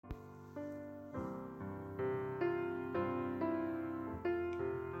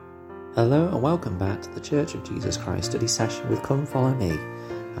Hello and welcome back to the Church of Jesus Christ study session with Come Follow Me.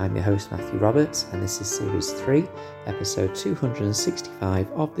 I'm your host Matthew Roberts and this is Series 3, Episode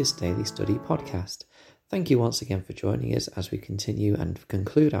 265 of this daily study podcast. Thank you once again for joining us as we continue and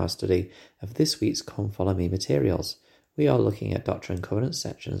conclude our study of this week's Come Follow Me materials. We are looking at Doctrine and Covenants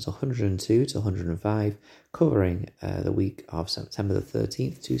sections 102 to 105, covering the week of September the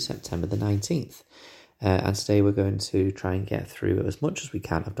 13th to September the 19th. And today we're going to try and get through as much as we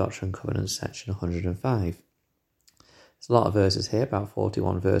can of Doctrine and Covenants section 105. There's a lot of verses here, about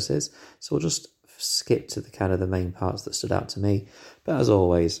 41 verses, so we'll just skip to the main parts that stood out to me. But as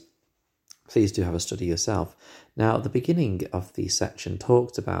always, please do have a study yourself. Now, the beginning of the section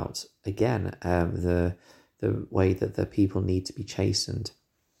talked about, again, the way that the people need to be chastened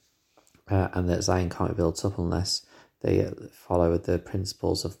and that Zion can't be built up unless they follow the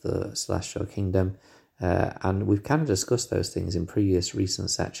principles of the celestial kingdom. And we've kind of discussed those things in previous recent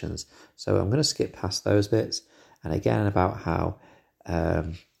sections, so I'm going to skip past those bits. And again, about how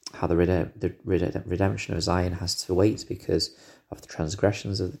the redemption of Zion has to wait because of the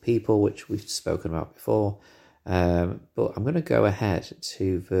transgressions of the people, which we've spoken about before. But I'm going to go ahead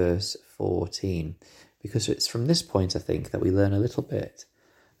to verse 14, because it's from this point, I think, that we learn a little bit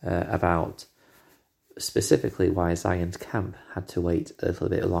about specifically why Zion's camp had to wait a little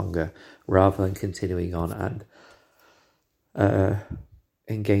bit longer rather than continuing on and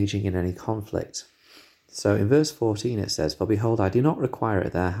engaging in any conflict. So in verse 14 it says, "For behold, I do not require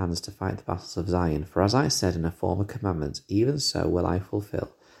at their hands to fight the battles of Zion, for as I said in a former commandment, even so will I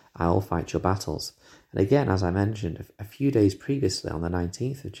fulfill. I will fight your battles." And again, as I mentioned, a few days previously, on the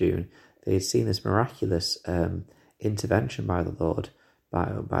 19th of June, they had seen this miraculous intervention by the Lord,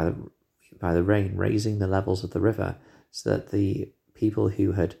 by the rain, raising the levels of the river, so that the people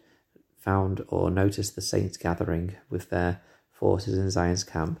who had found or noticed the saints gathering with their forces in Zion's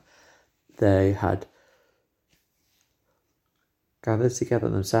camp, they had gathered together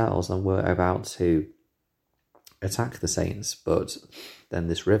themselves and were about to attack the saints, but then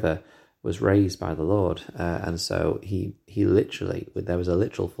this river was raised by the Lord, and so he literally, there was a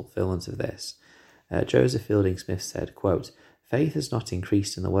literal fulfillment of this. Joseph Fielding Smith said, quote, "Faith has not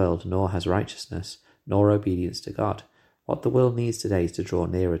increased in the world, nor has righteousness, nor obedience to God. What the world needs today is to draw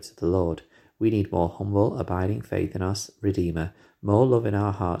nearer to the Lord. We need more humble, abiding faith in our Redeemer, more love in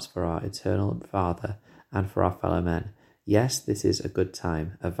our hearts for our eternal Father and for our fellow men. Yes, this is a good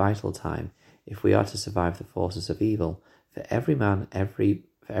time, a vital time, if we are to survive the forces of evil. For every man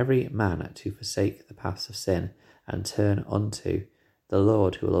to forsake the paths of sin and turn unto the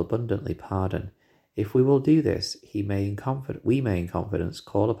Lord, who will abundantly pardon. If we will do this, we may in confidence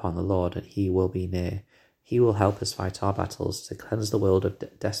call upon the Lord, and he will be near. He will help us fight our battles to cleanse the world of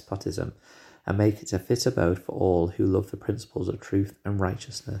despotism and make it a fit abode for all who love the principles of truth and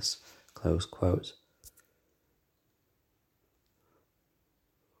righteousness." Close quote.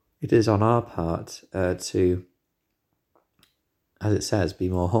 It is on our part to, as it says, be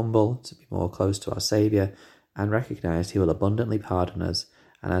more humble, to be more close to our Saviour, and recognise he will abundantly pardon us.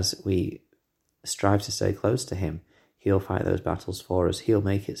 And as we strive to stay close to him, he'll fight those battles for us. He'll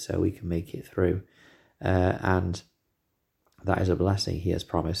make it so we can make it through. And that is a blessing he has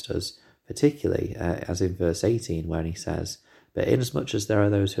promised us, particularly as in verse 18, where he says, "But inasmuch as there are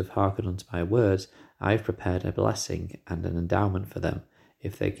those who have hearkened unto my words, I have prepared a blessing and an endowment for them,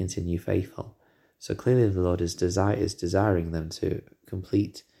 if they continue faithful." So clearly the Lord is desiring them to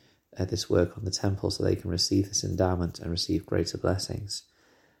complete this work on the temple so they can receive this endowment and receive greater blessings.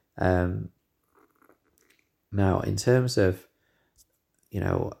 Now, in terms of,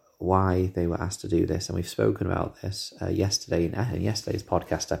 why they were asked to do this, and we've spoken about this yesterday in yesterday's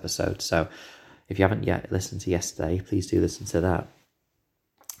podcast episode, so if you haven't yet listened to yesterday, please do listen to that.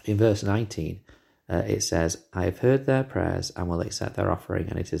 In verse 19, it says, "I have heard their prayers and will accept their offering,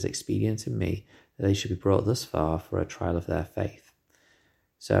 and it is expedient in me that they should be brought thus far for a trial of their faith."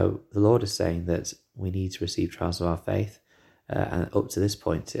 So the Lord is saying that we need to receive trials of our faith. And up to this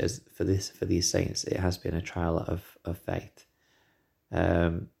point, for these saints, it has been a trial of faith.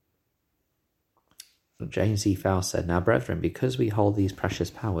 James E. Faust said, "Now, brethren, because we hold these precious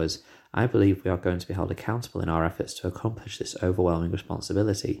powers, I believe we are going to be held accountable in our efforts to accomplish this overwhelming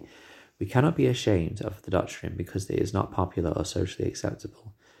responsibility. We cannot be ashamed of the doctrine because it is not popular or socially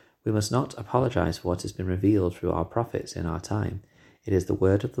acceptable. We must not apologize for what has been revealed through our prophets in our time. It is the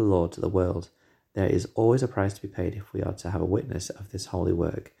word of the Lord to the world. There is always a price to be paid if we are to have a witness of this holy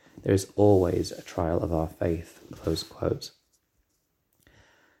work. There is always a trial of our faith." Close quote.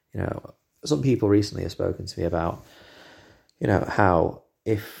 Some people recently have spoken to me about, how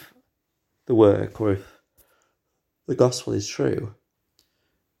if the work or if the gospel is true,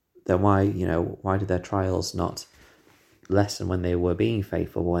 then why did their trials not lessen when they were being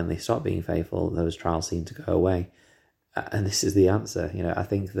faithful? When they stopped being faithful, those trials seemed to go away. And this is the answer. I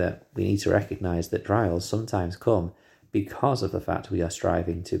think that we need to recognize that trials sometimes come because of the fact we are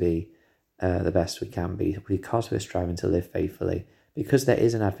striving to be the best we can be, because we're striving to live faithfully, because there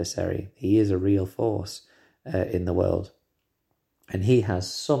is an adversary. He is a real force in the world, and he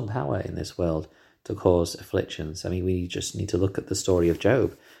has some power in this world to cause afflictions. I mean, we just need to look at the story of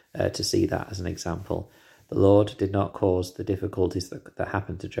Job to see that as an example. The Lord did not cause the difficulties that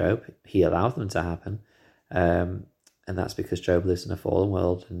happened to Job. He allowed them to happen. And that's because Job lives in a fallen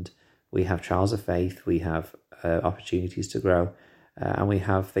world, and we have trials of faith, we have opportunities to grow, and we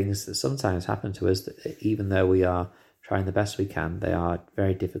have things that sometimes happen to us that even though we are trying the best we can, they are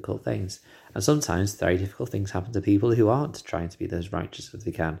very difficult things. And sometimes very difficult things happen to people who aren't trying to be as righteous as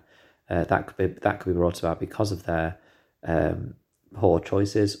they can. That could be brought about because of their poor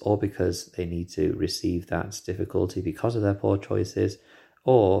choices, or because they need to receive that difficulty because of their poor choices,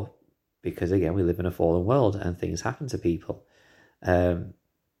 or because, again, we live in a fallen world and things happen to people. And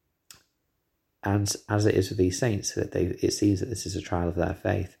as it is with these saints, it seems that this is a trial of their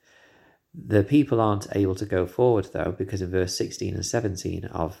faith. The people aren't able to go forward, though, because in verse 16 and 17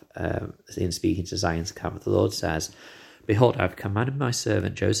 in speaking to Zion's camp, the Lord says, "Behold, I have commanded my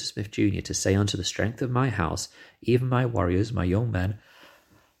servant Joseph Smith Jr. to say unto the strength of my house, even my warriors, my young men,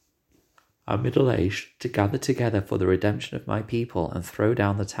 and middle-aged, to gather together for the redemption of my people, and throw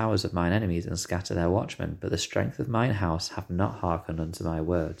down the towers of mine enemies, and scatter their watchmen. But the strength of mine house have not hearkened unto my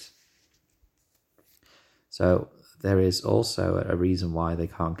words." So there is also a reason why they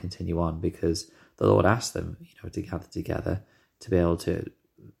can't continue on, because the Lord asked them, to gather together to be able to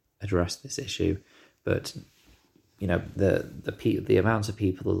address this issue. But the amount of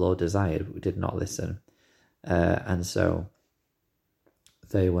people the Lord desired did not listen, and so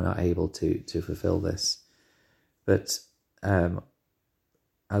they were not able to fulfill this. But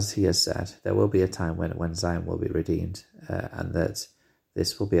as he has said, there will be a time when Zion will be redeemed, and that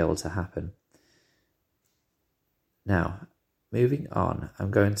this will be able to happen. Now, moving on,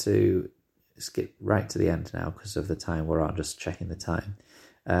 I'm going to skip right to the end now because of the time. We're on just checking the time.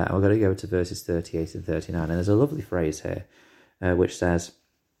 And we're going to go to verses 38 and 39. And there's a lovely phrase here which says,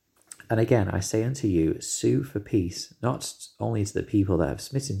 "And again, I say unto you, sue for peace, not only to the people that have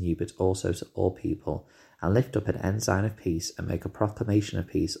smitten you, but also to all people, and lift up an ensign of peace, and make a proclamation of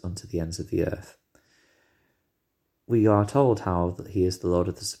peace unto the ends of the earth." We are told how he is the Lord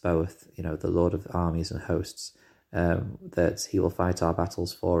of the Sabaoth, the Lord of armies and hosts, that he will fight our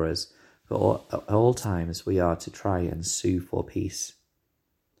battles for us. But at all times we are to try and sue for peace.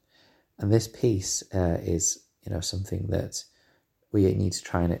 And this peace is, something that we need to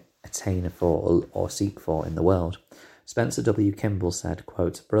try and attain for or seek for in the world. Spencer W. Kimball said,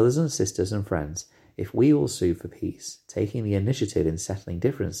 quote, "Brothers and sisters and friends, if we will sue for peace, taking the initiative in settling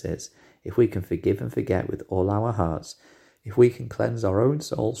differences, if we can forgive and forget with all our hearts, if we can cleanse our own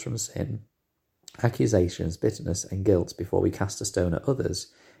souls from sin, accusations, bitterness, and guilt before we cast a stone at others,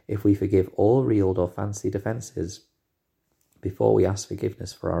 if we forgive all real or fancied offences before we ask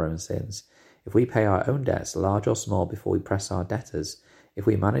forgiveness for our own sins, if we pay our own debts, large or small, before we press our debtors, if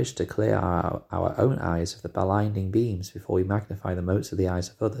we manage to clear our own eyes of the blinding beams before we magnify the motes of the eyes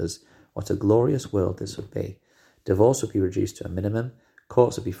of others, what a glorious world this would be. Divorce would be reduced to a minimum,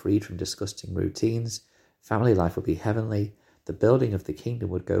 courts would be freed from disgusting routines, family life would be heavenly, the building of the kingdom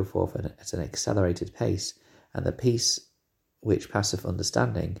would go forth at an accelerated pace, and the peace which passeth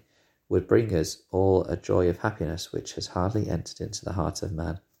understanding would bring us all a joy of happiness which has hardly entered into the heart of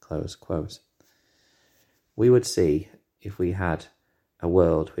man." Close quote. We would see, if we had a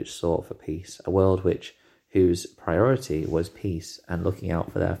world which sought for peace, a world whose priority was peace and looking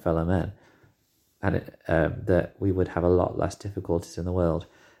out for their fellow men, and that we would have a lot less difficulties in the world.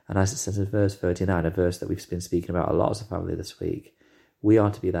 And as it says in verse 39, a verse that we've been speaking about a lot as a family this week, we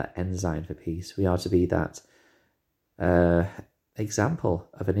are to be that ensign for peace. We are to be that example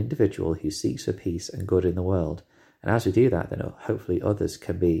of an individual who seeks for peace and good in the world. And as we do that, then hopefully others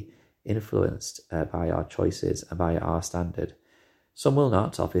can be influenced by our choices and by our standard. Some will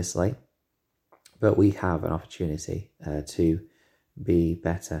not, obviously, but we have an opportunity to be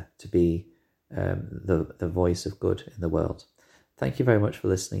better, to be the voice of good in the world. Thank you very much for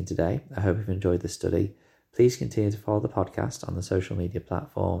listening today. I hope you've enjoyed this study. Please continue to follow the podcast on the social media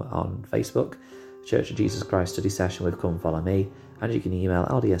platform on Facebook, Church of Jesus Christ Study Session with Come Follow Me, and you can email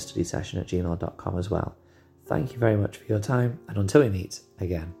ldsstudysession@gmail.com as well. Thank you very much for your time, and until we meet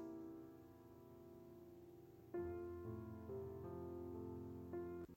again.